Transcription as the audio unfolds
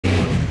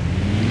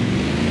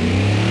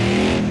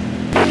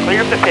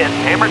the pit,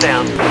 hammer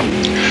down.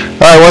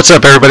 Alright, what's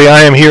up everybody? I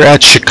am here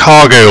at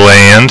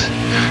Chicagoland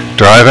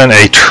driving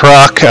a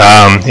truck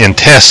in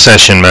test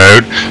session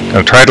mode. I'm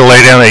going to try to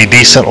lay down a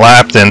decent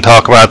lap, then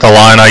talk about the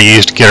line I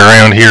used to get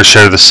around here,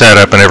 show the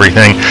setup and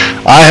everything.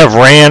 I have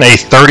ran a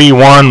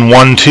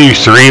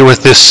 31-1-2-3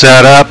 with this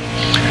setup.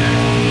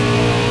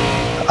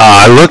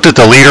 I looked at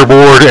the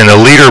leaderboard, and the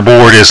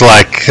leaderboard is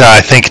like,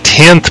 I think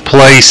 10th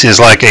place is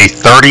like a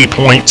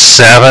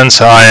 30.7,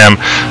 so I am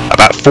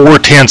about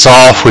 4/10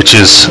 off, which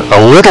is a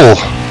little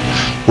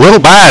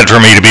bad for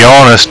me, to be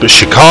honest, but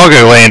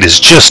Chicagoland is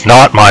just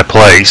not my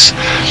place.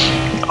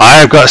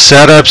 I've got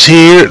setups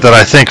here that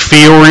I think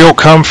feel real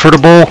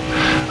comfortable.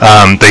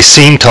 They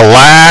seem to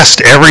last.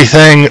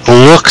 Everything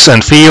looks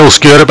and feels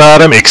good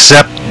about them,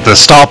 except the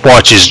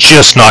stopwatch is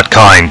just not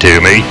kind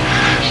to me.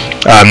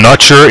 I'm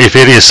not sure if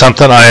it is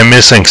something I am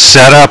missing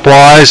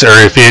setup-wise, or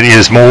if it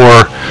is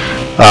more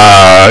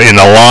in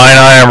the line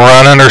I am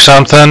running or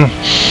something.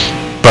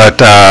 But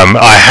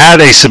I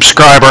had a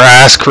subscriber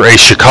ask for a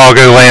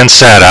Chicagoland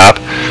setup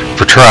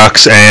for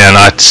trucks, and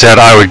I said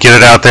I would get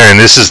it out there, and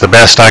this is the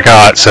best I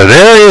got. So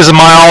there is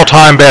my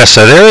all-time best.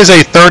 So there is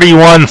a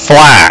 31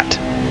 flat.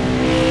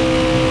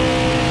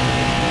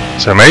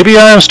 So maybe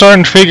I am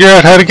starting to figure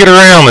out how to get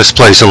around this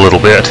place a little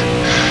bit.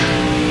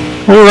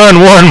 We'll run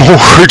one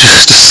more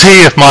just to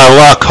see if my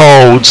luck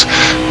holds,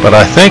 but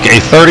I think a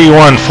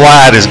 31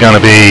 flat is going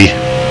to be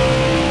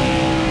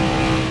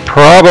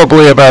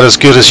probably about as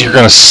good as you're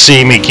going to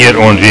see me get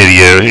on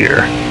video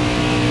here.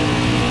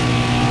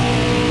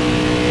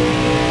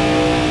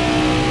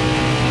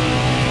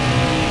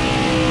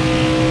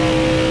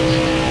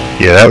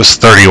 Yeah, that was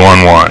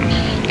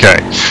 31-1. Okay,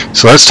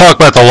 so let's talk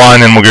about the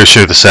line and we'll go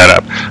show the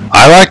setup.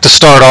 I like to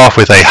start off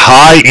with a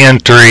high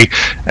entry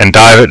and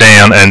dive it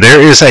down, and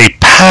there is a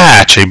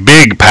patch, a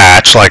big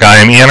patch, like I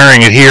am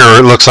entering it here.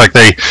 It looks like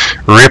they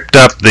ripped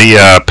up the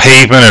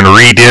pavement and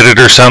redid it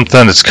or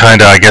something. It's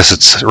kind of, I guess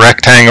it's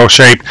rectangle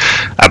shaped.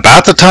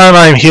 About the time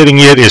I'm hitting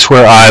it is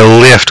where I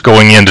lift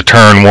going into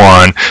turn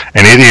one,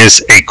 and it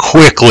is a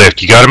quick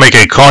lift. You got to make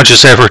a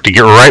conscious effort to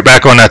get right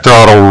back on that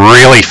throttle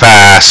really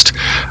fast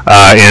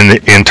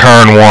in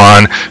turn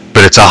one.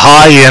 But it's a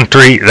high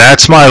entry,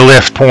 that's my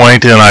lift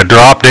point, and I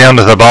drop down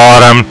to the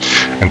bottom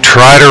and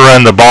try to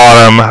run the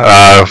bottom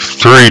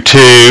through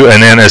two, and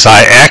then as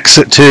I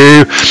exit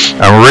two,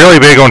 I'm really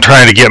big on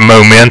trying to get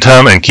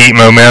momentum and keep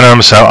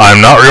momentum, so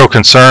I'm not real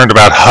concerned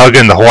about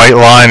hugging the white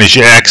line as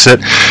you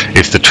exit.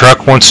 If the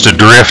truck wants to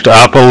drift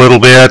up a little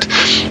bit,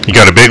 you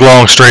got a big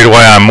long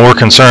straightaway, I'm more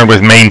concerned with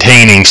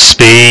maintaining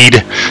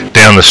speed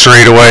down the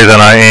straightaway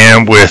than I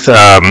am with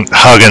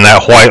hugging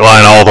that white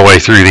line all the way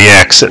through the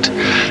exit.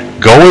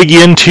 Going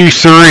into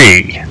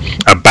three,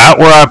 about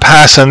where I'm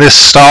passing this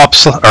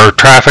stops or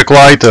traffic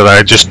light that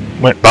I just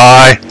went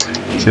by.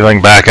 See if I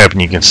can back up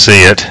and you can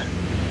see it.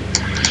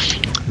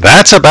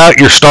 That's about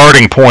your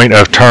starting point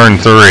of turn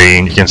three,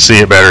 and you can see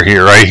it better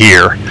here, right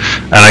here.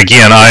 And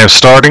again, I am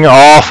starting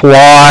off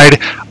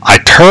wide. I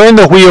turn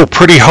the wheel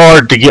pretty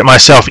hard to get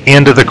myself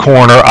into the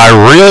corner. I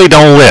really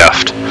don't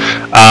lift.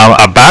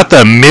 About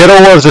the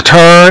middle of the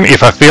turn,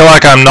 if I feel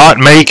like I'm not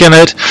making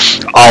it,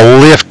 I'll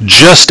lift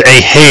just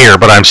a hair,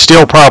 but I'm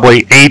still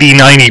probably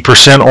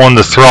 80-90% on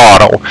the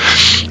throttle.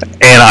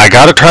 And I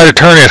got to try to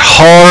turn it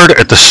hard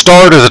at the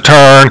start of the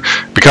turn,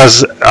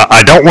 because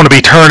I don't want to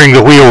be turning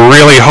the wheel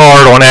really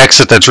hard on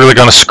exit. That's really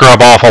going to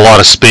scrub off a lot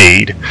of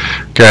speed.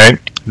 Okay.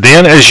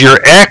 Then as you're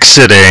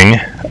exiting,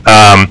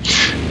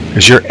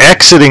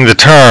 the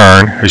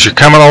turn, as you're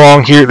coming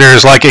along here,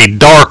 there's like a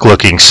dark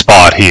looking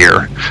spot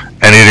here.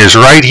 And it is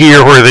right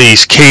here where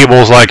these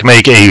cables like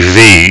make a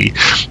V.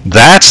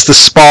 That's the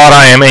spot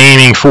I am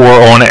aiming for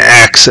on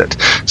exit.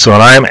 So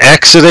when I am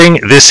exiting,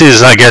 this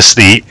is, I guess,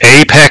 the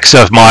apex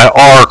of my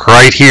arc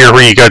right here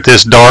where you got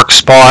this dark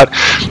spot.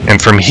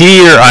 And from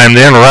here, I'm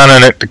then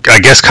running it, I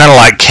guess, kind of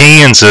like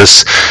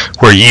Kansas,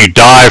 where you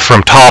dive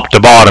from top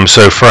to bottom.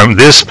 So from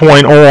this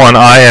point on,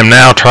 I am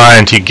now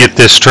trying to get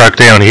this truck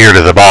down here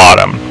to the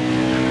bottom.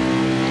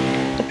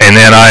 And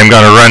then I'm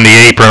going to run the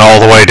apron all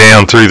the way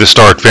down through the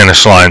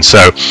start-finish line.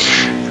 So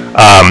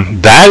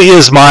that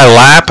is my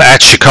lap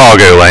at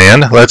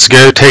Chicagoland. Let's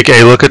go take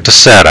a look at the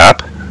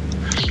setup.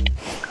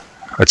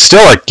 It's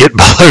still like get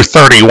below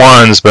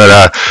 31s,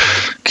 but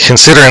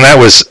considering that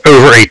was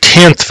over a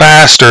 10th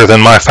faster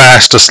than my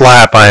fastest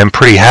lap, I am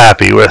pretty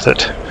happy with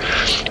it.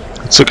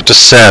 Let's look at the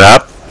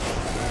setup.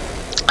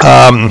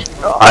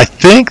 I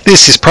think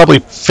this is probably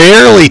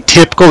fairly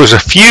typical. There's a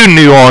few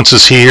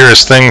nuances here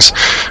as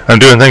I'm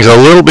doing things a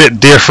little bit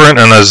different,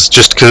 and as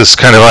just because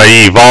kind of I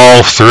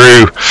evolve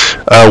through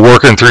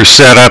working through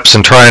setups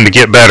and trying to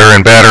get better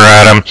and better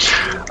at them.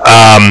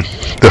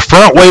 The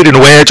front weight and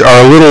wedge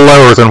are a little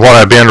lower than what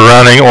I've been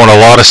running on a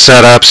lot of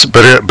setups,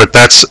 but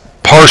that's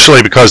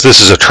partially because this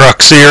is a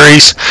truck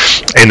series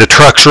and the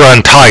trucks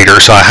run tighter,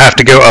 so I have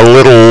to go a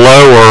little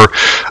lower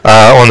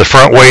on the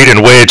front weight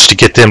and wedge to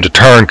get them to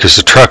turn, because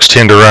the trucks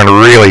tend to run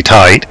really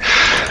tight.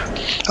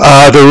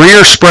 The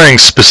rear spring,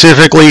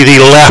 specifically the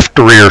left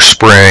rear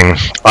spring,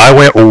 I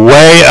went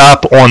way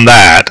up on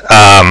that.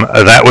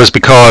 That was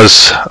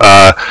because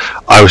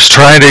I was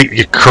trying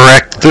to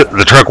correct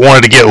the truck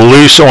wanted to get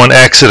loose on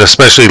exit,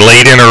 especially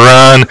late in a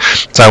run.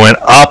 So I went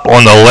up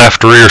on the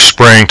left rear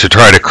spring to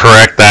try to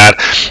correct that.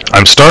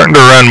 I'm starting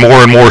to run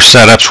more and more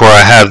setups where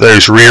I have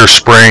those rear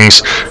springs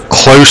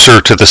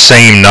closer to the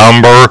same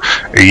number.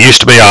 It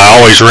used to be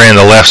I always ran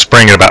the left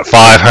spring at about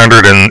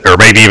 500 or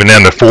maybe even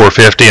into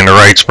 450 and the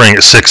right spring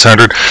at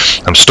 600.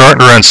 I'm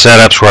starting to run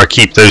setups where I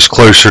keep those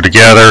closer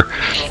together.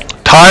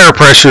 Tire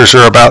pressures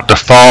are about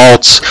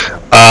defaults.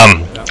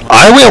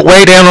 I went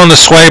way down on the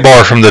sway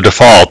bar from the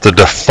default. The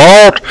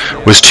default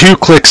was 2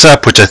 clicks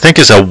up, which I think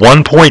is a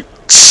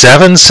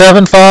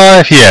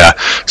 1.775. Yeah,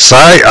 so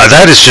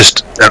that is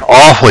just an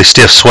awfully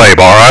stiff sway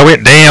bar. I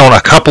went down a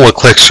couple of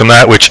clicks from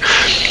that, which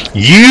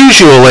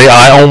usually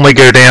I only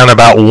go down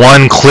about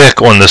 1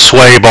 click on the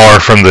sway bar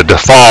from the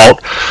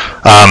default.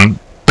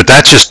 But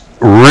that's just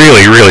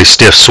really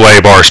stiff sway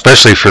bar,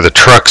 especially for the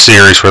truck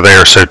series where they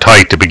are so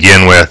tight to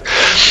begin with.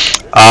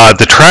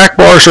 The track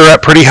bars are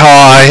up pretty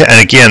high, and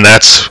again,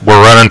 we're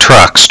running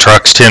trucks.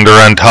 Trucks tend to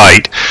run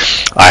tight.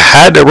 I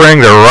had to bring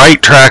the right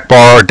track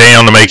bar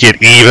down to make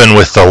it even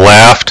with the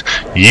left.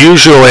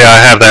 Usually I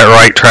have that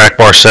right track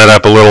bar set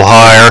up a little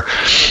higher,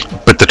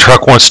 but the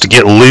truck wants to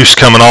get loose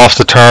coming off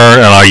the turn,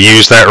 and I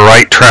use that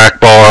right track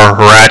bar,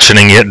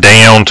 ratcheting it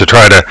down to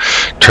try to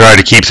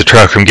keep the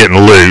truck from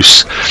getting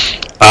loose.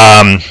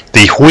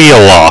 The wheel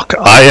lock.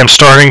 I am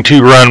starting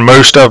to run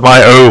most of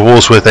my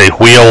ovals with a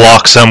wheel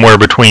lock somewhere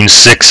between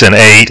 6 and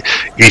 8.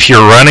 If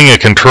you're running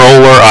a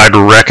controller, I'd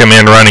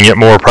recommend running it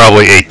more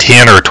probably a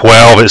 10 or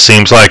 12. It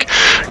seems like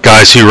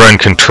guys who run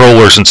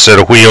controllers instead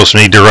of wheels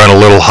need to run a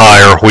little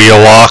higher wheel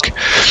lock.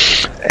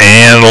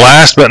 And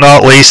last but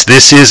not least,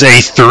 this is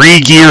a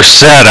 3-gear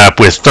setup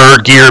with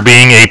 3rd gear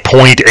being a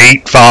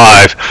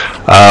 0.85.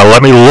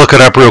 Let me look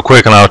it up real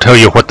quick and I'll tell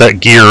you what that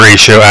gear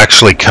ratio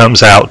actually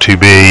comes out to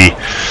be.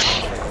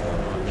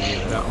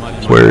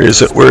 Where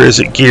is it?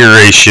 Gear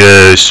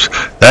ratios.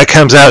 That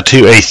comes out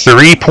to a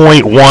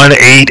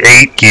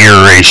 3.188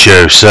 gear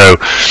ratio. So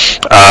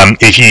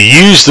if you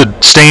use the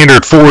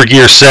standard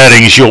 4-gear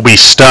settings, you'll be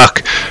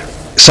stuck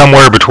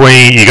somewhere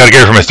between, you got to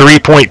go from a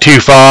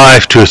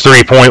 3.25 to a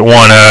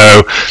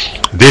 3.10.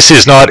 This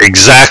is not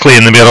exactly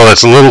in the middle.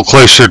 That's a little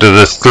closer to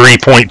the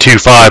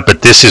 3.25,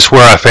 but this is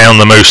where I found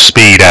the most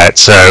speed at.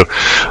 So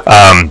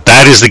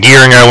that is the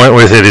gearing I went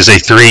with. It is a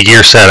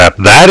 3-gear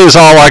setup. That is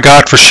all I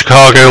got for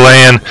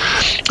Chicagoland.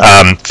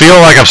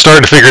 Feel like I'm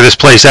starting to figure this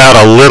place out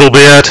a little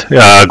bit.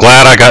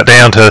 Glad I got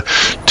down to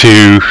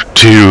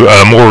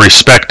a more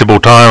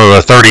respectable time of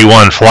a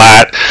 31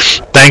 flat.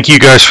 Thank you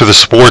guys for the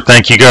support.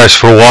 Thank you guys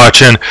for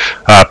watching.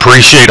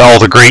 Appreciate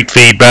all the great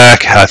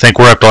feedback. I think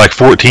we're up to like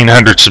 1,400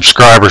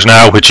 subscribers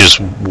now, which is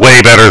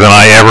way better than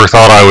I ever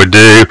thought I would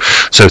do.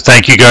 So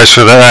thank you guys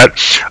for that.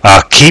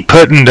 Keep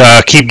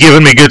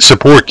giving me good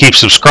support. Keep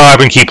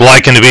subscribing. Keep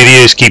liking the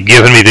videos. Keep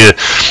giving me the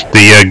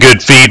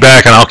good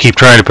feedback, and I'll keep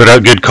trying to put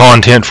out good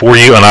content for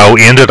you. And I'll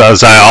end it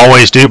as I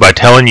always do by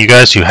telling you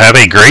guys to have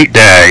a great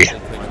day.